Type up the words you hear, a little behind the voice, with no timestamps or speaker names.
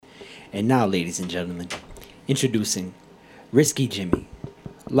And now, ladies and gentlemen, introducing Risky Jimmy,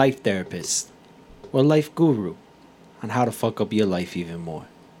 life therapist, or life guru on how to fuck up your life even more.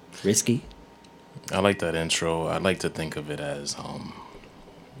 Risky? I like that intro. I like to think of it as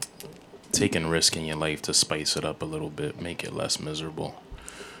taking risk in your life to spice it up a little bit, make it less miserable.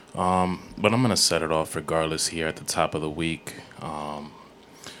 But I'm going to set it off regardless here at the top of the week.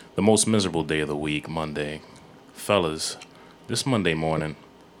 The most miserable day of the week, Monday. Fellas, this Monday morning,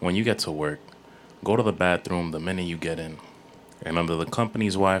 when you get to work, go to the bathroom the minute you get in. And under the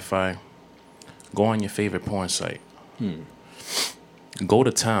company's Wi-Fi, go on your favorite porn site. Go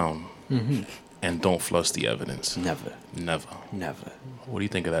to town and don't flush the evidence. Never. What do you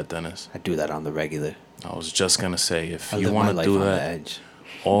think of that, Dennis? I do that on the regular. I was just going to say, if I you live want my to do life on the that edge.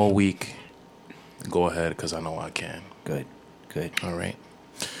 all week, go ahead, because I know I can. Good. All right.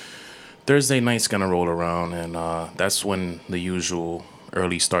 Thursday night's going to roll around, and that's when the usual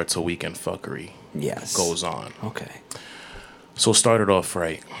early start to weekend fuckery goes on. Okay. So start it off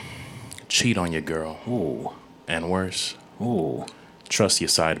right. Cheat on your girl. Ooh. And worse, trust your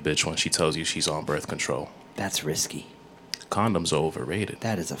side bitch when she tells you she's on birth control. That's risky. Condoms are overrated.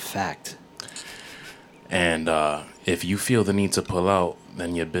 That is a fact. And if you feel the need to pull out,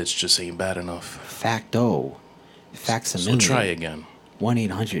 then your bitch just ain't bad enough. Facto. Facts a So million. try again.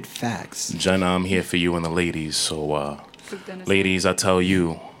 1-800-FACTS. Jenna, I'm here for you and the ladies. So, ladies, I tell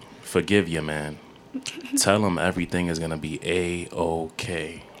you, forgive your man. Tell him everything is going to be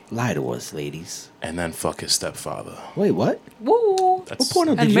A-OK. Lie to us, ladies. And then fuck his stepfather. Wait, what? Woo! That's, What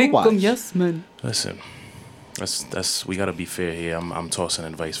porno did And you make watch? them yes men. Listen, that's we got to be fair here. I'm tossing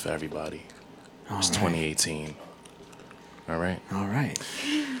advice for everybody. It's 2018. All right? All right.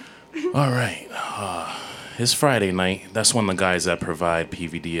 It's Friday night. That's when the guys that provide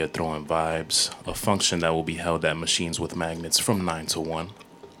PVD are throwing vibes, a function that will be held at Machines with Magnets from 9 to 1.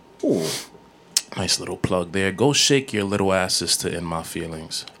 Ooh. Nice little plug there. Go shake your little asses to In My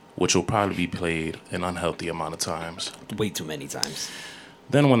Feelings, which will probably be played an unhealthy amount of times. Way too many times.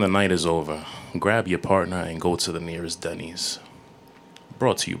 Then when the night is over, grab your partner and go to the nearest Denny's.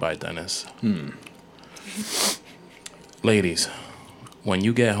 Brought to you by Dennis. Ladies, when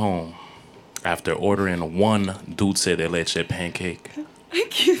you get home, after ordering one dulce de leche pancake,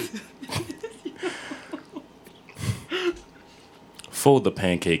 fold the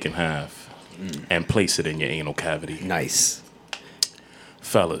pancake in half and place it in your anal cavity. Nice.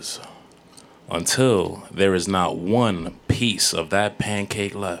 Fellas, until there is not one piece of that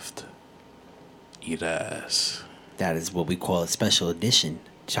pancake left, eat ass. That is what we call a special edition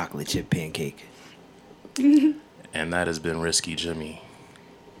chocolate chip pancake. And that has been Risky Jimmy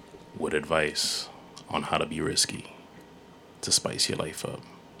with advice on how to be risky to spice your life up.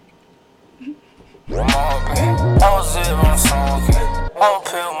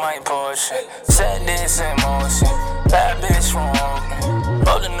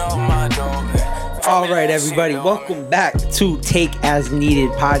 All right, everybody, welcome back to Take As Needed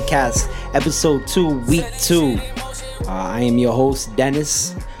podcast, episode 2, week 2. I am your host,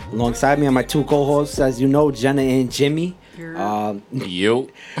 Dennis. Alongside me are my two co-hosts, as you know, Jenna and Jimmy. Yo.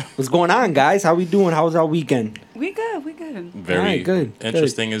 What's going on, guys? How we doing? How was our weekend? We good. Very Alright, good.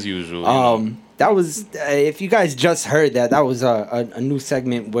 interesting as usual. That was, if you guys just heard that was a new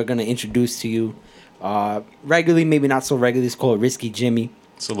segment we're going to introduce to you. Regularly, maybe not so regularly. It's called Risky Jimmy.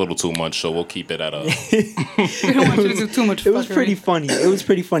 It's a little too much, so we'll keep it at a... We don't want you to do too much. It was pretty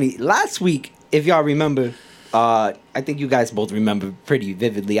funny. Last week, if y'all remember, I think you guys both remember pretty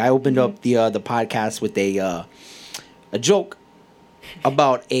vividly. I opened up the podcast with a joke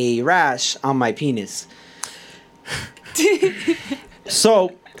about a rash on my penis.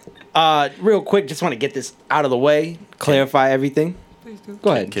 So, real quick, just want to get this out of the way, clarify everything. Please do.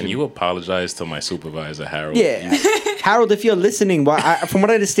 Go ahead. Can you apologize to my supervisor, Harold? Yeah. Harold, if you're listening, from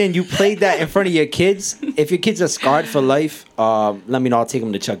what I understand, you played that in front of your kids. If your kids are scarred for life, let me know. I'll take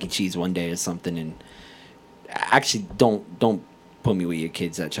them to Chuck E. Cheese one day or something. And actually, don't put me with your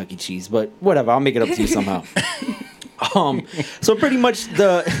kids at Chuck E. Cheese, but whatever. I'll make it up to you somehow. So pretty much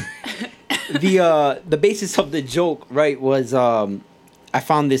the basis of the joke, right, was I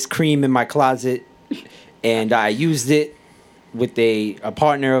found this cream in my closet, and I used it with a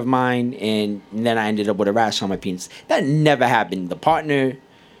partner of mine, and then I ended up with a rash on my penis. That never happened. The partner,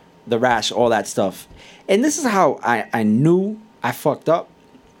 the rash, all that stuff. And this is how I knew I fucked up,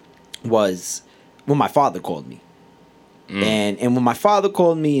 was when my father called me. And when my father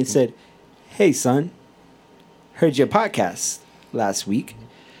called me and said, "Hey, son, heard your podcast last week."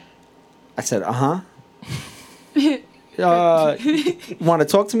 I said, want to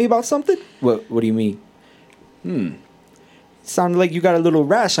talk to me about something? What do you mean? sounded like you got a little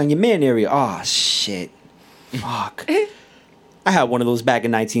rash on your man area. Oh, shit. Fuck. I had one of those back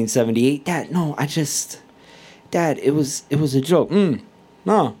in 1978. Dad, it was a joke.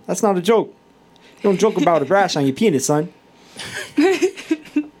 No, that's not a joke. You don't joke about a rash on your penis, son.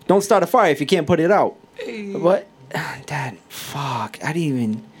 Don't start a fire if you can't put it out. What? Dad, fuck. I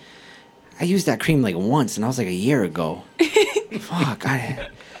used that cream like once, and I was like a year ago. Fuck.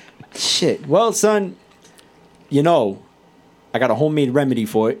 Shit. Well, son, I got a homemade remedy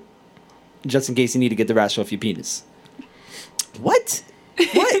for it, just in case you need to get the rash off your penis. What?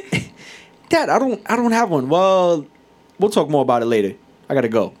 Dad, I don't have one. Well, we'll talk more about it later. I gotta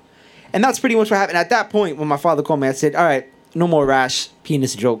go. And that's pretty much what happened. At that point, when my father called me, I said, all right, no more rash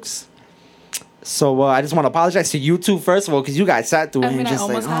penis jokes. So I just want to apologize to you two, first of all, because you guys sat through it and just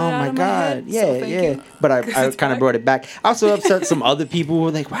like, oh my God. Yeah. But I kind of brought it back. I also upset some other people who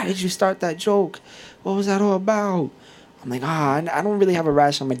were like, why did you start that joke? What was that all about? I'm like, I don't really have a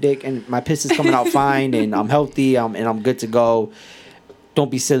rash on my dick, and my piss is coming out fine, and I'm healthy, and I'm good to go. Don't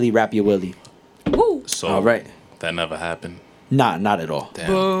be silly, wrap your willy. Woo. So All right. That never happened. Nah, not at all. Damn.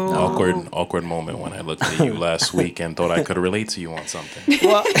 Boom. Awkward moment when I looked at you last week and thought I could relate to you on something.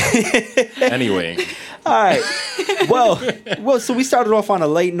 Well, Anyway, all right. Well, so we started off on a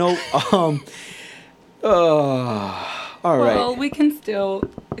late note. All right. Well, we can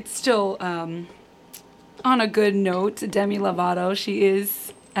it's still on a good note. Demi Lovato, she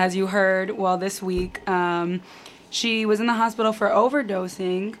is, as you heard, this week, she was in the hospital for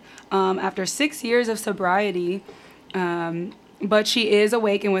overdosing after 6 years of sobriety. But she is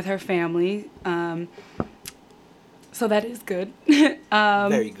awake and with her family. So that is good.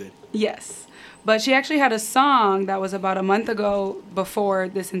 Very good. Yes. But she actually had a song that was about a month ago before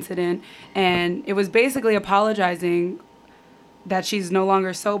this incident, and it was basically apologizing that she's no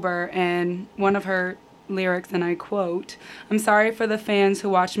longer sober, and one of her lyrics, and I quote, "I'm sorry for the fans who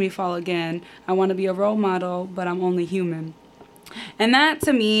watch me fall again. I want to be a role model, but I'm only human." And that,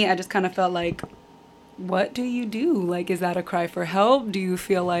 to me, I just kind of felt like, what do you do? Like, is that a cry for help? Do you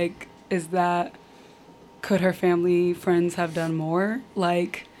feel like, could her family, friends have done more?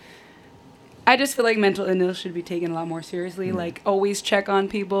 Like, I just feel like mental illness should be taken a lot more seriously. Like, always check on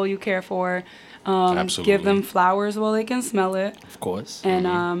people you care for. Absolutely. Give them flowers while they can smell it. Of course.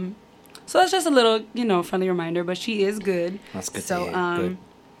 And so that's just a little, friendly reminder. But she is good. That's good So, to hear. Good.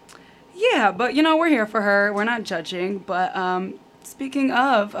 yeah, but we're here for her. We're not judging. But speaking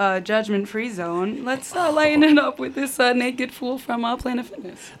of judgment-free zone, let's lighten it up with this naked fool from Planet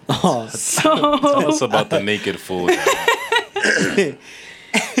Fitness. Oh, tell us about the naked fool.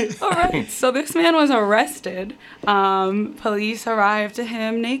 All right, so this man was arrested. Police arrived to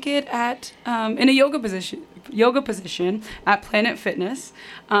him naked in a yoga position at Planet Fitness.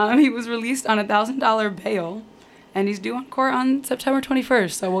 He was released on $1,000 bail, and he's due on court on September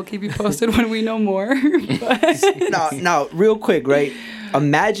 21st. So we'll keep you posted when we know more. Now, real quick, right?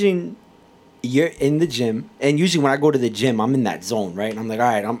 Imagine you're in the gym, and usually when I go to the gym, I'm in that zone, right? And I'm like, all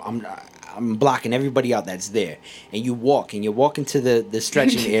right, I'm blocking everybody out that's there, and you walk into the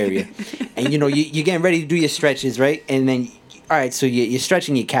stretching area, and you're getting ready to do your stretches, right? And then, all right, so you're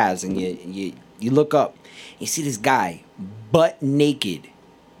stretching your calves, and you look up, and you see this guy butt naked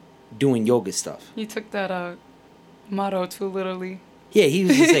doing yoga stuff. You took that motto too literally. Yeah, he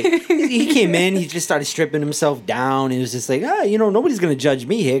was just like, he came in, he just started stripping himself down, and it was just like, nobody's gonna judge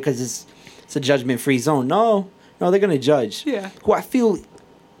me here because it's a judgment-free zone. No, they're gonna judge. Yeah. Who I feel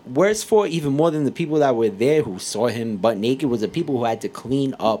worse for, even more than the people that were there who saw him butt naked, was the people who had to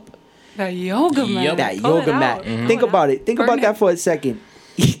clean up That yoga mat. that Pull yoga it mat. out. Mm-hmm. Think about it. Think Burn about it. that for a second.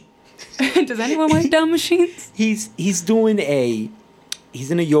 Does anyone wipe down machines? He's in a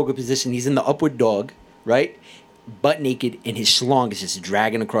yoga position. He's in the upward dog, right? Butt naked, and his schlong is just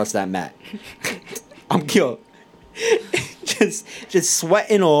dragging across that mat. I'm just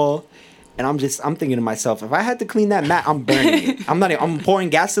sweating all. And I'm thinking to myself, if I had to clean that mat, I'm burning it. I'm pouring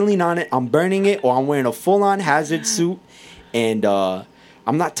gasoline on it, I'm burning it, or I'm wearing a full-on hazard suit, and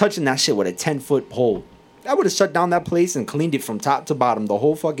I'm not touching that shit with a 10-foot pole. I would have shut down that place and cleaned it from top to bottom, the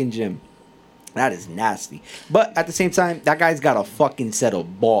whole fucking gym. That is nasty. But at the same time, that guy's got a fucking set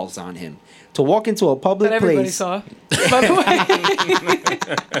of balls on him. To walk into a public That everybody place... saw, by the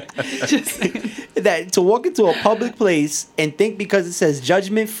way. Just saying. To walk into a public place and think because it says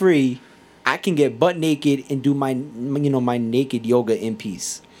judgment free, I can get butt naked and do my naked yoga in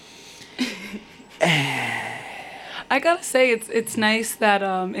peace. I gotta say, it's nice that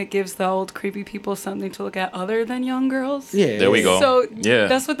it gives the old creepy people something to look at other than young girls. Yeah. There we go. So Yeah.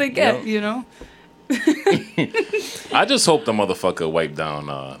 that's what they get, Yep. I just hope the motherfucker wiped down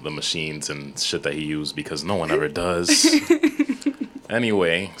the machines and shit that he used because no one ever does.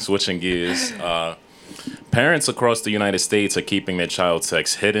 Anyway, switching gears. Parents across the United States are keeping their child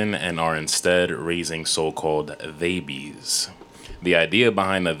sex hidden and are instead raising so-called theybies. The idea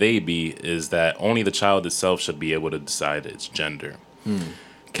behind the theyby is that only the child itself should be able to decide its gender.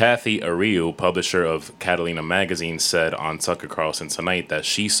 Kathy Ariu, publisher of Catalina Magazine, said on Tucker Carlson Tonight that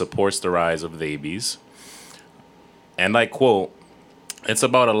she supports the rise of theybies. And I quote, "It's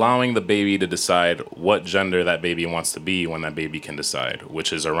about allowing the baby to decide what gender that baby wants to be when that baby can decide,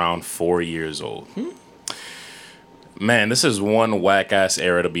 which is around 4 years old." Man, this is one whack-ass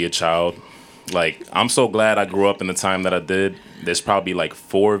era to be a child. Like, I'm so glad I grew up in the time that I did. There's probably like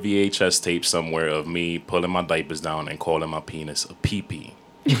 4 VHS tapes somewhere of me pulling my diapers down and calling my penis a pee-pee.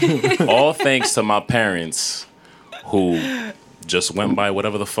 All thanks to my parents who just went by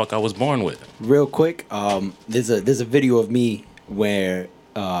whatever the fuck I was born with. Real quick, there's a video of me where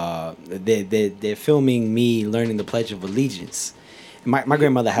they're filming me learning the Pledge of Allegiance. My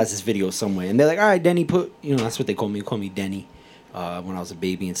grandmother has this video somewhere, and they're like, "All right, Denny, that's what they call me. They call me Denny when I was a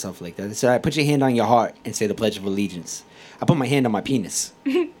baby and stuff like that." They said, "All right, put your hand on your heart and say the Pledge of Allegiance." I put my hand on my penis,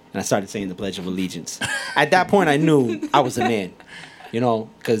 and I started saying the Pledge of Allegiance. At that point, I knew I was a man,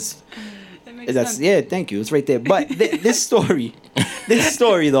 because that's sense. Yeah. Thank you. It's right there. But this story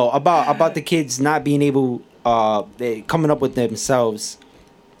though about the kids not being able, they coming up with themselves.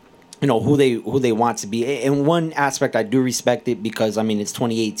 Who they want to be. In one aspect, I do respect it because it's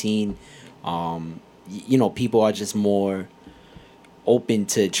 2018. People are just more open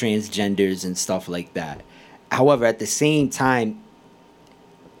to transgenders and stuff like that. However, at the same time,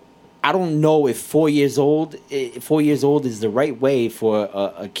 I don't know if 4 years old is the right way for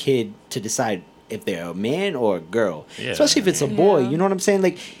a kid to decide if they're a man or a girl, especially if it's a boy. You know what I'm saying?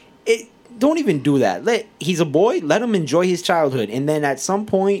 Like, don't even do that. He's a boy. Let him enjoy his childhood, and then at some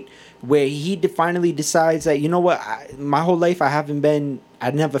point where he finally decides that, my whole life I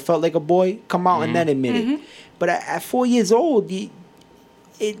never felt like a boy. Come out and then admit it. But at 4 years old,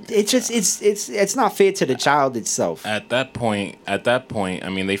 it's not fair to the child itself. At that point,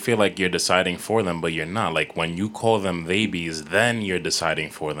 they feel like you're deciding for them, but you're not. Like, when you call them babies, then you're deciding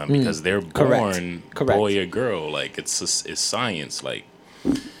for them because they're born boy or girl. Like, it's science. Like.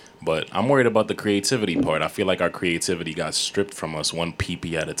 But I'm worried about the creativity part. I feel like our creativity got stripped from us one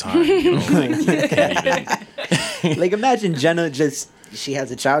pee-pee at a time. Like, imagine Jenna she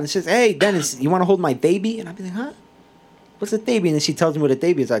has a child and she says, "Hey, Dennis, you want to hold my baby?" And I'd be like, "Huh? What's a baby?" And then she tells me what a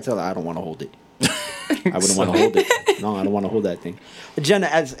baby is. I tell her, "I don't want to hold it. I wouldn't want to hold it. No, I don't want to hold that thing." But Jenna,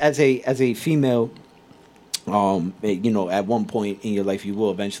 as a female, at one point in your life, you will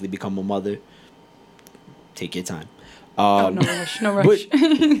eventually become a mother. Take your time. No rush. But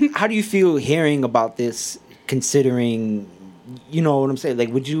how do you feel hearing about this, considering, you know what I'm saying? Like,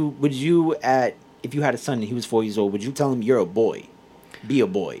 would you if you had a son and he was 4 years old, would you tell him you're a boy? Be a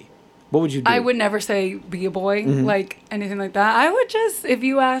boy. What would you do? I would never say be a boy, like anything like that. I would just, if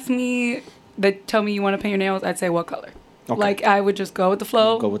you ask me, tell me you want to paint your nails, I'd say what color. Okay. Like, I would just go with the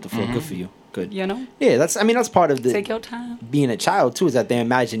flow. Go with the flow. Good for you. Good. Yeah, that's part of the... Take your time. Being a child, too, is that their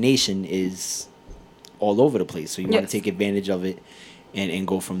imagination is all over the place. So you want to take advantage of it and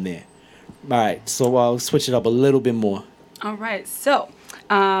go from there. All right, so I'll switch it up a little bit more. All right, so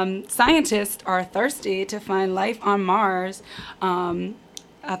scientists are thirsty to find life on Mars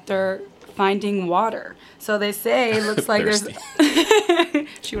after finding water. So they say it looks like there's...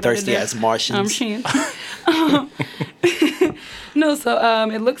 Thirsty as Martians. No, so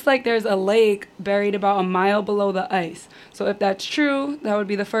it looks like there's a lake buried about a mile below the ice. So if that's true, that would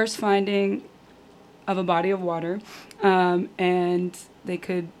be the first finding of a body of water. And there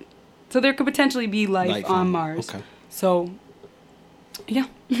could potentially be life on Mars. Okay. So, yeah.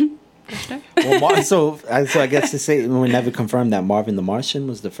 Well, so I guess to say we never confirmed that Marvin the Martian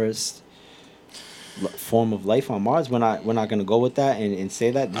was the first form of life on Mars. We're not going to go with that and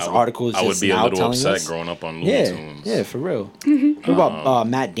say that. This article is just now I would be a little upset growing up on Looney Tunes. Yeah, for real. What about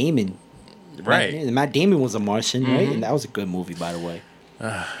Matt Damon? Right. Matt Damon was a Martian, right? And that was a good movie, by the way.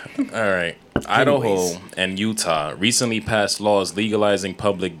 All right. Idaho and Utah recently passed laws legalizing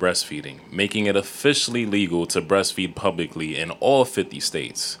public breastfeeding, making it officially legal to breastfeed publicly in all 50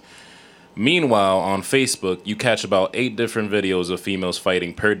 states. Meanwhile, on Facebook, you catch about 8 different videos of females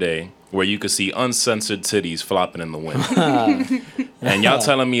fighting per day where you could see uncensored titties flopping in the wind. And y'all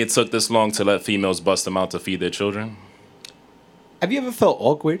telling me it took this long to let females bust them out to feed their children? Have you ever felt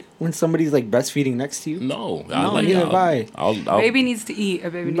awkward when somebody's like breastfeeding next to you? No. Neither have I. Baby needs to eat. A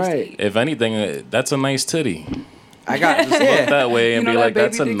baby needs to eat. If anything, that's a nice titty. I got Look that way and You know be that like,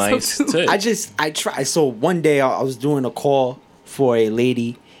 that's a baby thinks so nice too. tit. I try. So one day I was doing a call for a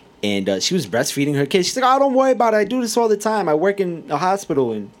lady, and she was breastfeeding her kids. She's like, "Oh, don't worry about it. I do this all the time. I work in a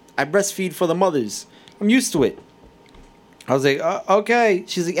hospital and I breastfeed for the mothers. I'm used to it." I was like, "Okay."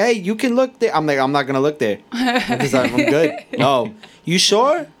 She's like, "Hey, you can look there." I'm like, "I'm not gonna look there because I'm good." "No, you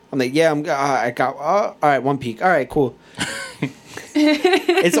sure?" I'm like, "Yeah, I'm. I got. All right, one peek. All right, cool."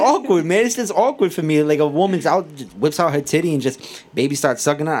 It's awkward, man. It's just awkward for me. Like a woman's out, just whips out her titty, and just baby starts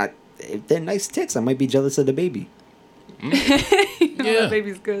sucking on. If they're nice tits, I might be jealous of the baby. That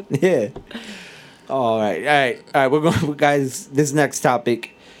baby's good. Yeah. All right. We're going, guys. This next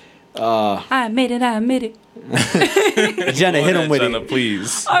topic. I admit it. Jenna, hit him with Jenna, it.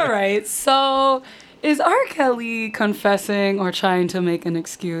 please. All right. So, is R. Kelly confessing or trying to make an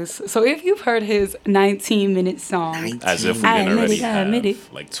excuse? So, if you've heard his 19-minute song, As if we I didn't admit already it, I admit it.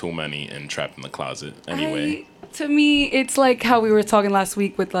 have like too many and trapped in the closet. Anyway. to me, it's like how we were talking last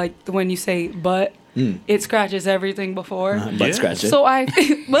week with like when you say "but," it scratches everything before. Butt Yeah. scratcher. So I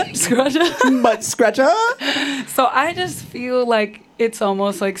butt scratcher. Butt scratcher. So I just feel like it's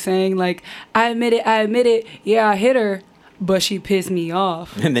almost like saying like I admit it, yeah, I hit her, but she pissed me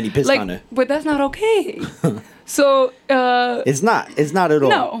off. And then he pissed Like, on her. but that's not okay. So It's not at all.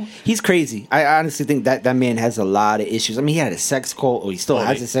 No. He's crazy. I honestly think that man has a lot of issues. I mean, he had a sex cult, or he still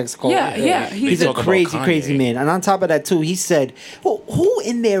has a sex cult. Yeah. He's They a talk about crazy Kanye. man. And on top of that, too, he said, well, who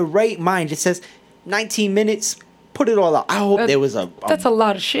in their right mind just says 19 minutes, put it all out? I hope there was that's a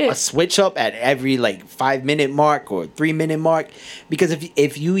lot of shit. a switch up at every like 5-minute mark or 3-minute mark, because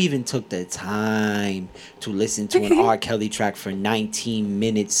if you even took the time to listen to an R. Kelly track for 19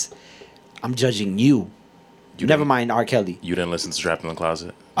 minutes, I'm judging you. Never mind R. Kelly. You didn't listen to Trapped in the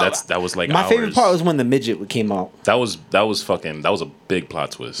Closet? That was like My favorite hours. part was when the midget came out. That was a big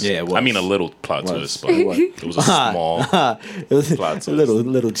plot twist. Yeah, it was. I mean, a little plot Was. twist, but It was. it was a small. It was Plot a twist.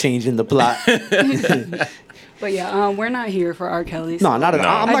 little change in the plot. But yeah, we're not here for R. Kelly. No, not at No.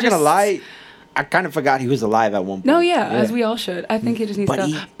 all. I'm I not gonna just- lie. I kind of forgot he was alive at one point. No, yeah, as we all should. I think he just needs But to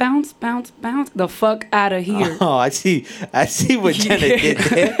he- bounce the fuck out of here. Oh, I see what Jenna did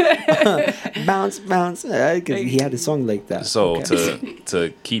there. Bounce. Because he had a song like that. So Okay.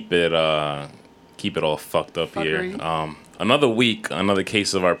 to keep it all fucked up here. Fuckery. Another week, another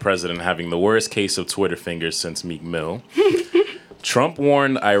case of our president having the worst case of Twitter fingers since Meek Mill. Trump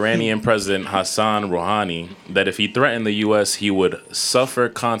warned Iranian President Hassan Rouhani that if he threatened the U.S., he would suffer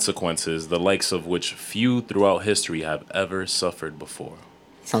consequences the likes of which few throughout history have ever suffered before.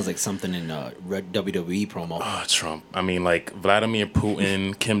 Sounds like something in a Red WWE promo. Trump. I mean, like Vladimir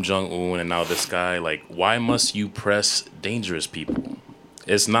Putin, Kim Jong-un, and now this guy. Like, why must you press dangerous people?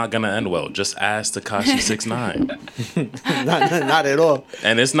 It's not gonna end well. Just ask Tekashi 6ix9ine. Not at all.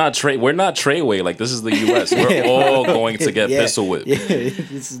 And it's not Trey. We're not Treyway. Like, this is the U.S. We're all going to get pistol whipped. Yeah,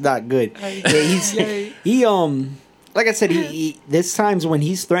 this is not good. Yeah, Yay. he like I said, he there's times when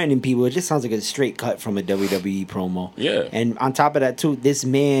he's threatening people. It just sounds like a straight cut from a WWE promo. Yeah. And on top of that too, this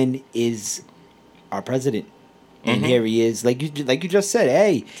man is our president, and here he is. Like you just said.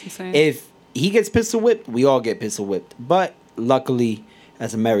 Hey, insane. if he gets pistol whipped, we all get pistol whipped. But luckily,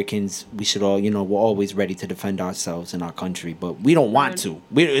 as Americans, we should all, we're always ready to defend ourselves and our country. But we don't want to.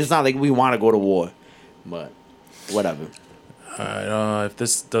 It's not like we want to go to war. But whatever. If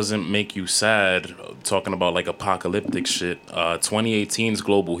this doesn't make you sad, talking about like apocalyptic shit, 2018's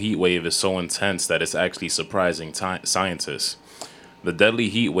global heat wave is so intense that it's actually surprising scientists. The deadly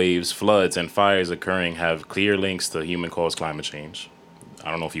heat waves, floods, and fires occurring have clear links to human-caused climate change.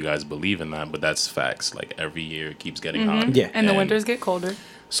 I don't know if you guys believe in that, but that's facts. Like, every year it keeps getting hotter. Yeah. And the winters get colder.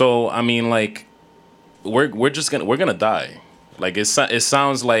 So I mean, like, we're gonna die. Like, it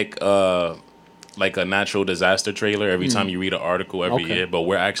sounds like a natural disaster trailer every time you read an article every year, but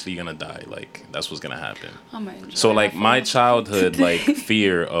we're actually gonna die. Like, that's what's gonna happen. I'm gonna enjoy So like that my for- childhood like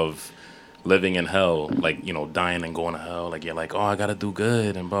fear of living in hell, like, dying and going to hell, like, you're like, oh, I gotta do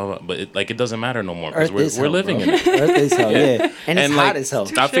good and blah blah, but it doesn't matter no more because Earth is we're hell, living bro. in it. Earth is hell, yeah. And it's hot like, as hell.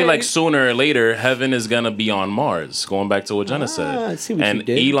 I feel like Touche. sooner or later heaven is gonna be on Mars, going back to what Jenna I said. see what And you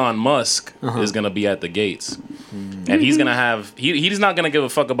did. Elon Musk is gonna be at the gates. And he's gonna have he's not gonna give a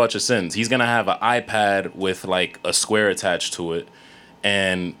fuck about your sins. He's gonna have an iPad with like a square attached to it,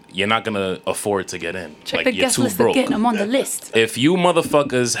 and you're not gonna afford to get in. Check like, the you're guest too list broke. again. I'm on the list. If you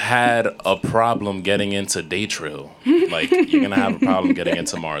motherfuckers had a problem getting into Daytrail, like, you're gonna have a problem getting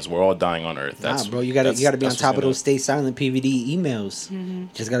into Mars. We're all dying on Earth. Nah, bro, you gotta be on that's top of what's those stay silent PVD emails.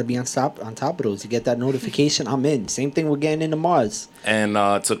 Just gotta be on top of those. You get that notification, I'm in. Same thing with getting into Mars. And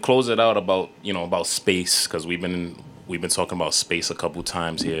to close it out about space, because we've we've been talking about space a couple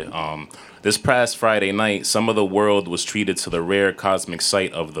times here. This past Friday night, some of the world was treated to the rare cosmic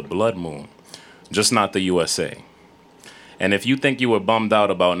sight of the blood moon, just not the USA. And if you think you were bummed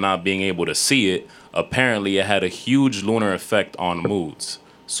out about not being able to see it, apparently it had a huge lunar effect on moods.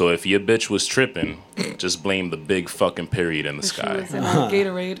 So if your bitch was tripping, just blame the big fucking period in the She sky. was in her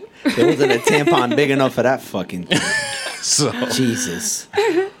Gatorade. There wasn't a tampon big enough for that fucking thing. So Jesus.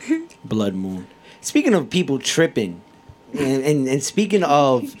 Blood moon. Speaking of people tripping, and speaking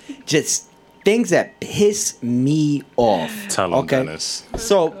of just things that piss me off. tell him, Dennis.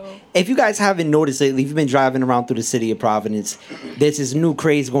 So, if you guys haven't noticed lately, if you've been driving around through the city of Providence, there's this new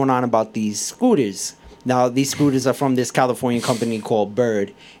craze going on about these scooters. Now, these scooters are from this California company called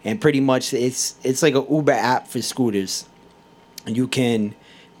Bird, and pretty much it's like an Uber app for scooters. And you can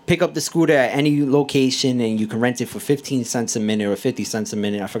pick up the scooter at any location, and you can rent it for 15 cents a minute or 50 cents a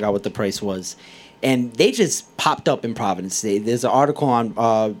minute. I forgot what the price was. And they just popped up in Providence. There's an article on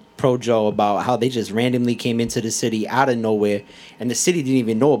Projo about how they just randomly came into the city out of nowhere, and the city didn't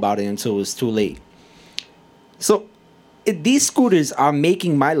even know about it until it was too late. So these scooters are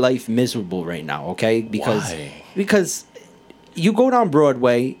making my life miserable right now, okay? Because you go down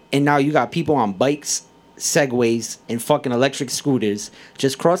Broadway, and now you got people on bikes, Segways, and fucking electric scooters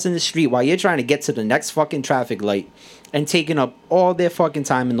just crossing the street while you're trying to get to the next fucking traffic light and taking up all their fucking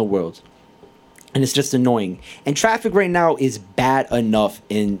time in the world. And it's just annoying. And traffic right now is bad enough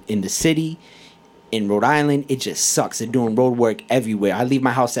in the city, in Rhode Island. It just sucks. They're doing road work everywhere. I leave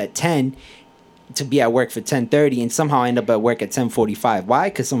my house at 10 to be at work for 10:30, and somehow I end up at work at 10:45. Why?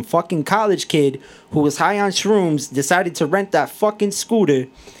 Because some fucking college kid who was high on shrooms decided to rent that fucking scooter,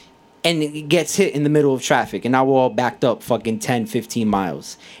 and it gets hit in the middle of traffic, and now we're all backed up fucking 10, 15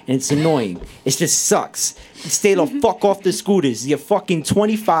 miles. And it's annoying. It just sucks. Stay the fuck off the scooters. You're fucking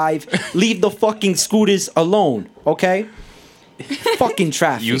 25. Leave the fucking scooters alone, okay? Fucking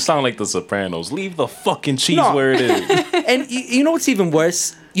traffic. You sound like the Sopranos. Leave the fucking cheese where it is. And you know what's even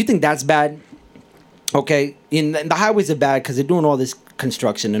worse? You think that's bad? Okay? The highways are bad because they're doing all this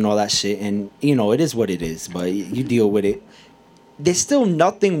construction and all that shit. And, you know, it is what it is. But you deal with it. There's still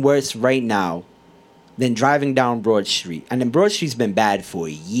nothing worse right now than driving down Broad Street. And then Broad Street's been bad for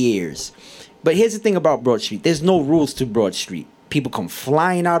years. But here's the thing about Broad Street. There's no rules to Broad Street. People come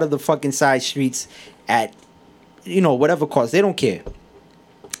flying out of the fucking side streets at, you know, whatever cost. They don't care.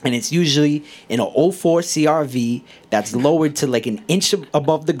 And it's usually in a 04 CRV that's lowered to like an inch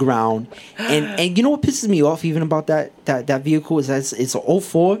above the ground. And you know what pisses me off even about that vehicle is that it's a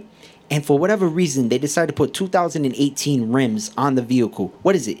 04. And for whatever reason, they decided to put 2018 rims on the vehicle.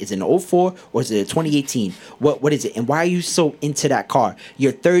 What is it? Is it an 04 or is it a 2018? What is it? And why are you so into that car?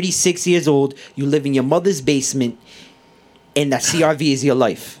 You're 36 years old. You live in your mother's basement. And that CRV is your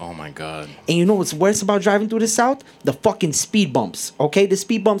life. Oh, my God. And you know what's worse about driving through the South? The fucking speed bumps. Okay? The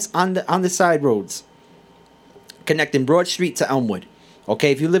speed bumps on the side roads. Connecting Broad Street to Elmwood.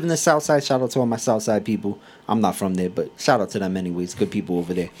 Okay? If you live in the South Side, shout out to all my South Side people. I'm not from there, but shout out to them anyways. Good people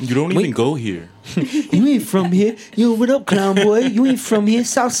over there. You don't even go here. You ain't from here. Yo, what up, clown boy? You ain't from here.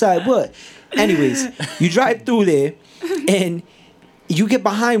 Southside, what? Anyways, you drive through there, and you get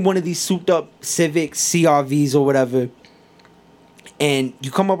behind one of these souped-up Civic CRVs or whatever, and you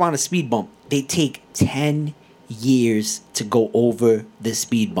come up on a speed bump. They take 10 years to go over the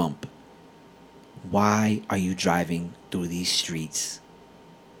speed bump. Why are you driving through these streets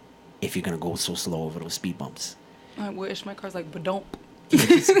if you're going to go so slow over those speed bumps? I wish my car's like, but don't.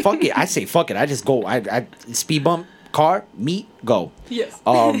 Fuck it. I say fuck it. I just go. I speed bump, car, meet, go. Yes.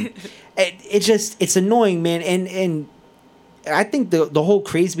 It's annoying, man. And I think the whole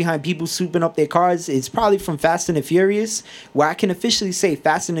craze behind people souping up their cars is probably from Fast and the Furious, where I can officially say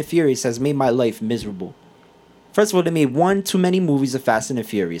Fast and the Furious has made my life miserable. First of all, they made one too many movies of Fast and the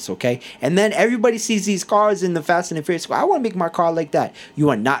Furious, okay? And then everybody sees these cars in the Fast and the Furious. I want to make my car like that. You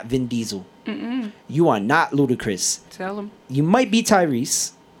are not Vin Diesel. Mm-mm. You are not Ludacris. Tell him. You might be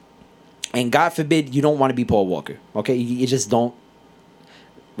Tyrese. And God forbid you don't want to be Paul Walker, okay? You just don't.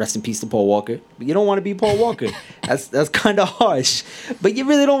 Rest in peace to Paul Walker. But you don't want to be Paul Walker. That's kind of harsh. But you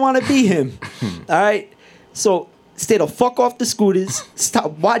really don't want to be him. All right? So stay the fuck off the scooters.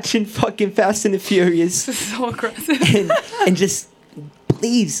 Stop watching fucking Fast and the Furious. This is so aggressive. and just,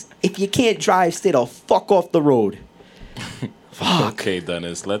 please, if you can't drive, stay the fuck off the road. Fuck. Okay,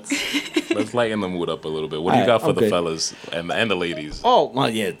 Dennis, let's lighten the mood up a little bit. What do you got for the fellas and the ladies? Oh, well,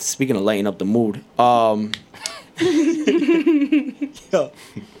 yeah, speaking of lighting up the mood.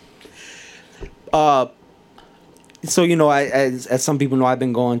 So, you know, as some people know, I've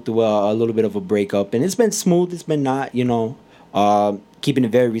been going through a little bit of a breakup, and it's been smooth. It's been not, you know. keeping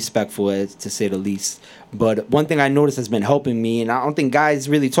it very respectful, to say the least. But one thing I noticed has been helping me, and I don't think guys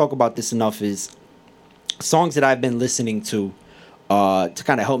really talk about this enough, is songs that I've been listening to kind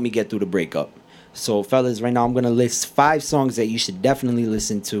of help me get through the breakup. So, fellas, right now I'm going to list 5 songs that you should definitely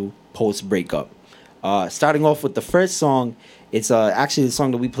listen to post-breakup. Starting off with the first song, it's actually the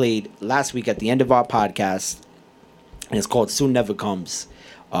song that we played last week at the end of our podcast, and it's called Soon Never Comes.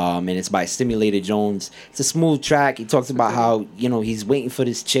 And it's by Stimulated Jones. It's a smooth track. He talks about how, he's waiting for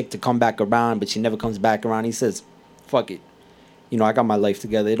this chick to come back around, but she never comes back around. He says, fuck it. I got my life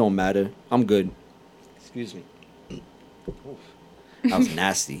together. It don't matter. I'm good. Excuse me. That was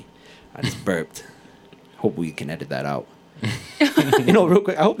nasty. I just burped. Hope we can edit that out. Real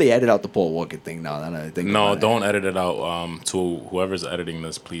quick, I hope they edit out the Paul Walker thing now. That I think no, don't edit it out. To whoever's editing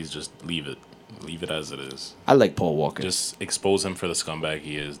this, please just leave it. Leave it as it is. I like Paul Walker. Just expose him for the scumbag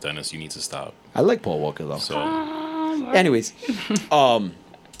he is. Dennis, you need to stop. I like Paul Walker, though. So, anyways,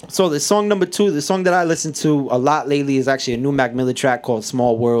 so the song number 2, the song that I listen to a lot lately is actually a new Mac Miller track called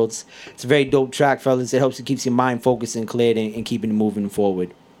Small Worlds. It's a very dope track, fellas. It helps you keeps your mind focused and cleared and keeping it moving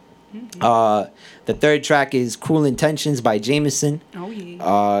forward. The third track is Cruel Intentions by Jameson. Oh,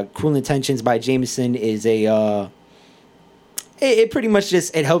 yeah. Cruel Intentions by Jameson is it pretty much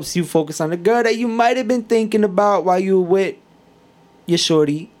just, it helps you focus on the girl that you might have been thinking about while you were with your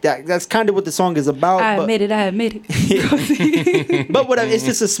shorty. That's kind of what the song is about. I admit it. But whatever, it's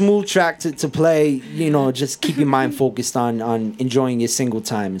just a smooth track to play, just keep your mind focused on enjoying your single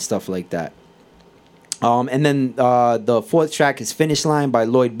time and stuff like that. And then the fourth track is Finish Line by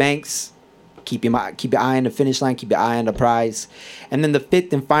Lloyd Banks. Keep your eye on the finish line. Keep your eye on the prize. And then the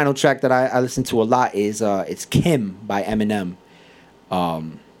fifth and final track that I listen to a lot is it's Kim by Eminem.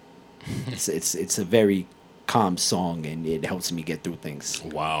 It's a very calm song, and it helps me get through things.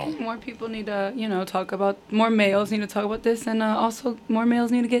 Wow. More people need to talk about, more males need to talk about this, and also more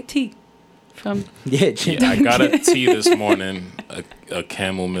males need to get tea from. Yeah, I got a tea this morning, a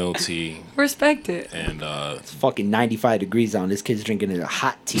chamomile tea. Respect it. And it's fucking 95 degrees out, and this kid's drinking a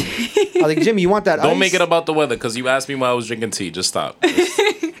hot tea. I was like, Jimmy, you want that? Don't ice? make it about the weather, because you asked me why I was drinking tea. Just stop.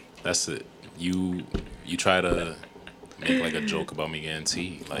 That's it. You try to make like a joke about me getting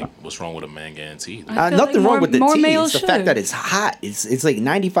tea. Like, what's wrong with a man getting tea? Nothing wrong with the tea. It's the should. fact that it's hot. It's like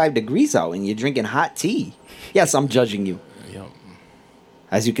 95 degrees out, and you're drinking hot tea. Yes, I'm judging you. Yeah.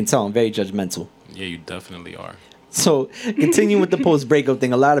 As you can tell, I'm very judgmental. Yeah, you definitely are. So, continuing with the post-breakup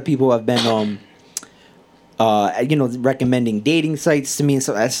thing, a lot of people have been, recommending dating sites to me, and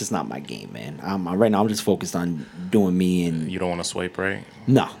so that's just not my game, man. Right now, I'm just focused on doing me. And you don't want to swipe right?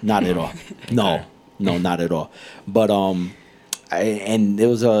 No, not at all. No, not at all. But and there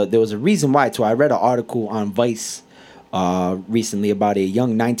was a reason why too. I read an article on Vice recently about a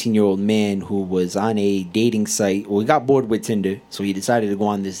young 19-year-old man who was on a dating site. Well, he got bored with Tinder, so he decided to go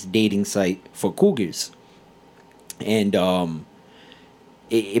on this dating site for cougars. And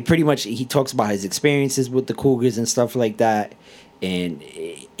it pretty much, he talks about his experiences with the cougars and stuff like that, and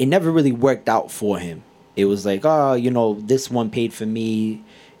it never really worked out for him. It was like, this one paid for me,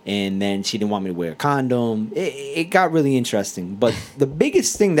 and then she didn't want me to wear a condom. It got really interesting. But the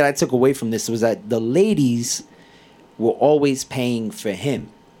biggest thing that I took away from this was that the ladies were always paying for him.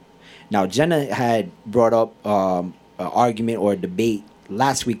 Now, Jenna had brought up an argument or a debate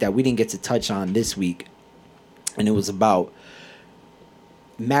last week that we didn't get to touch on this week. And it was about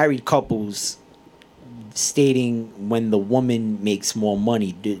married couples stating when the woman makes more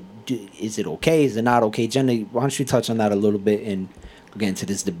money. Is it okay? Is it not okay? Jenna, why don't you touch on that a little bit and get into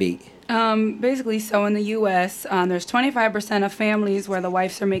this debate? Basically, so in the U.S., there's 25% of families where the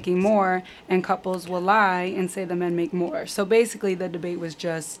wives are making more, and couples will lie and say the men make more. So basically, the debate was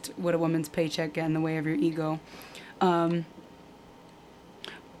just, would a woman's paycheck get in the way of your ego? But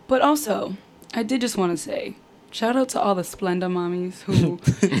also, I did just want to say, shout out to all the Splenda mommies who,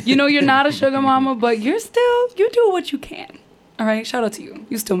 you're not a sugar mama, but you do what you can. All right, shout out to you.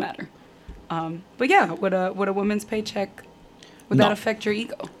 You still matter. But yeah, would a woman's paycheck, would that affect your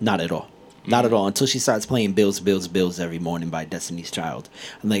ego? Not at all. Not at all. Until she starts playing Bills, Bills, Bills every morning by Destiny's Child.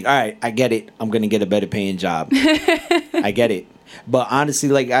 I'm like, all right, I get it. I'm going to get a better paying job. I get it. But honestly,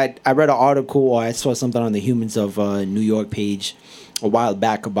 like I read an article, or I saw something on the Humans of New York page a while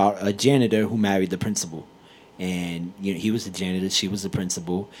back about a janitor who married the principal. And he was the janitor, she was the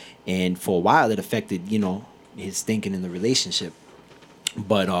principal, and for a while it affected his thinking in the relationship.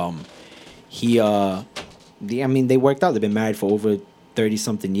 But they worked out. They've been married for over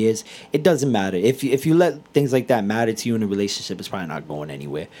 30-something years. It doesn't matter if you let things like that matter to you in a relationship. It's probably not going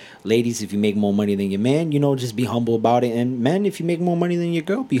anywhere. Ladies, if you make more money than your man, just be humble about it. And men, if you make more money than your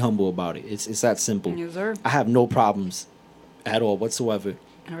girl, be humble about it. It's that simple. Yes, sir. I have no problems at all whatsoever.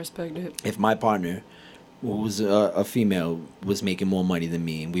 I respect it. If my partner, who was a female, was making more money than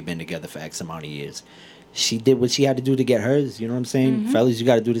me, and we've been together for X amount of years, she did what she had to do to get hers. You know what I'm saying? Fellas, you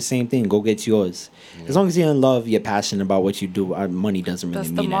got to do the same thing. Go get yours. Yeah. As long as you're in love, you're passionate about what you do, our money doesn't really mean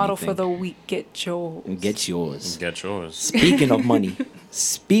anything. That's the motto for the week. Get yours. Get yours. Get yours. Speaking of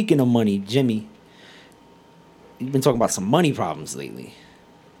money, Jimmy, you've been talking about some money problems lately.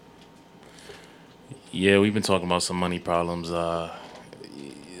 Yeah, we've been talking about some money problems. I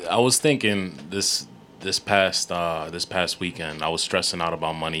was thinking this past weekend, I was stressing out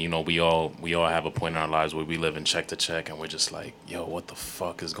about money. You know, we all have a point in our lives where we live in check to check, and we're just like, yo, what the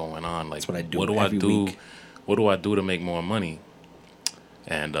fuck is going on? Like, that's what I do. What do every I do? Week. What do I do to make more money?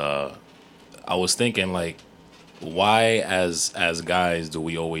 And I was thinking, like, why as guys do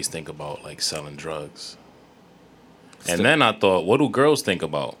we always think about like selling drugs? And then I thought, what do girls think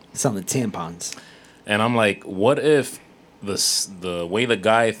about? Selling tampons. And I'm like, what if the way the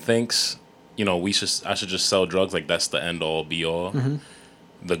guy thinks, you know, I should just sell drugs, like that's the end all be all.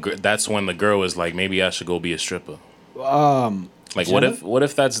 That's when the girl is like, maybe I should go be a stripper. Like, what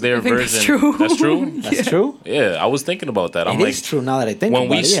if that's their version? That's true. That's true. That's true. Yeah, I was thinking about that. It is true now that I think when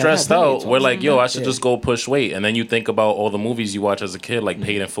about it. we stressed out, we're like, yo, I should Yeah. just go push weight, and then you think about all the movies you watch as a kid, like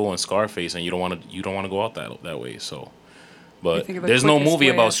Paid in Full and Scarface, and you don't want to go out that way. So, but think of the there's no quickest movie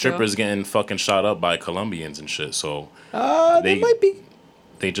way, I about feel. strippers getting fucking shot up by Colombians and shit. So They might be.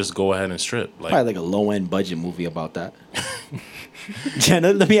 They just go ahead and strip. Like, Probably like a low end budget movie about that.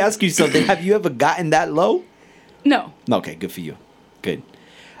 Jenna, let me ask you something. Have you ever gotten that low? No. Okay, good for you. Good.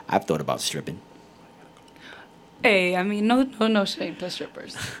 I've thought about stripping. Hey, I mean, no shame to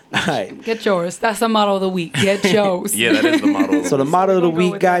strippers. All right. Get yours. That's the motto of the week. Get yours. yeah, that is the model. So the motto of the We'll go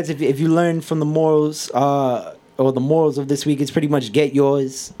week, with guys, if you learn from the morals, or the morals of this week, it's pretty much get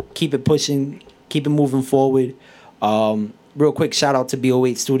yours, keep it pushing, keep it moving forward. Real quick, shout out to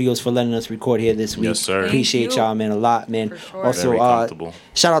BO8 Studios for letting us record here this week. Yes, sir. Appreciate Thank you. y'all, man, a lot, man. For sure. Also, Very comfortable.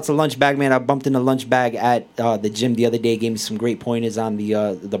 shout out to Lunch Bag, man. I bumped into Lunch Bag at the gym the other day. Gave me some great pointers on the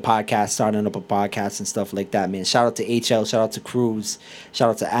podcast, starting up a podcast and stuff like that, man. Shout out to HL. Shout out to Cruz. Shout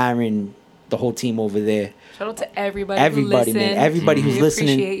out to Aaron, the whole team over there. Shout out to everybody who Everybody, man. listened. Everybody who's We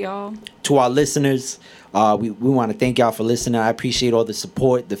listening. appreciate y'all. To our listeners, we want to thank y'all for listening. I appreciate all the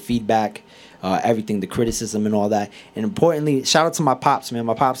support, the feedback, everything, the criticism and all that. And importantly, shout out to my pops, man.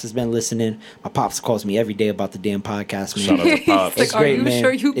 My pops has been listening. My pops calls me every day about the damn podcast, man. Shout out to Pops. Like, It's are great, you man.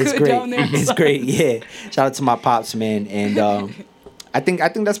 sure you It's good great. down there? It's great, yeah. Shout out to my pops, man. And I think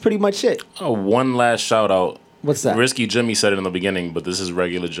that's pretty much it. Oh, one last shout out. What's that? Risky Jimmy said it in the beginning, but this is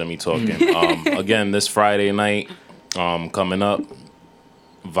regular Jimmy talking. Again, this Friday night, coming up,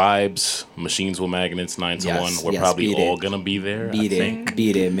 Vibes, Machines with Magnets, 9 to 1. We're probably be all there. gonna be there. Be I there, think.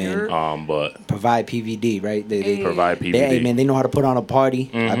 be there, man. But Provide PVD, right? They provide PVD. Hey, man, they know how to put on a party.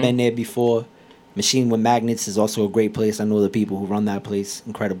 Mm-hmm. I've been there before. Machine with Magnets is also a great place. I know the people who run that place.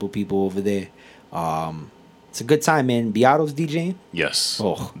 Incredible people over there. It's a good time, man. Beato's DJing. Yes.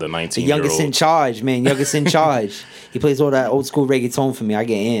 Oh, the 19-year-old. The youngest in charge, man. Youngest in charge. He plays all that old school reggaeton for me. I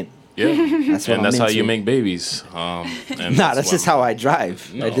get amped. Yeah. That's what And that's I'm how into. you make babies. And Nah, that's just how I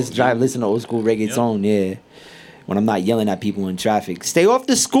drive. I No, just drive, listen to old school reggaeton, yeah. When I'm not yelling at people in traffic. Stay off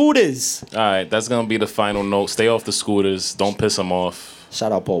the scooters. All right, that's going to be the final note. Stay off the scooters. Don't piss them off.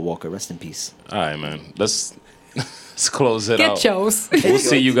 Shout out Paul Walker. Rest in peace. All right, man. Let's close it out. Get yours. We'll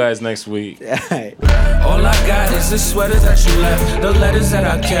see you guys next week. All right. All I got is the sweater that you left, the letters that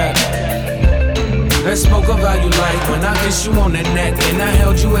I kept. Let's spoke of how you like when I kissed you on the neck and I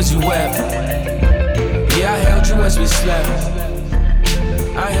held you as you wept. Yeah, I held you as we slept.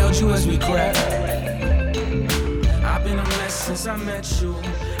 I held you as we crept. I've been a mess since I met you.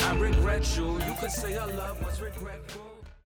 I regret you. You could say our love was regretful.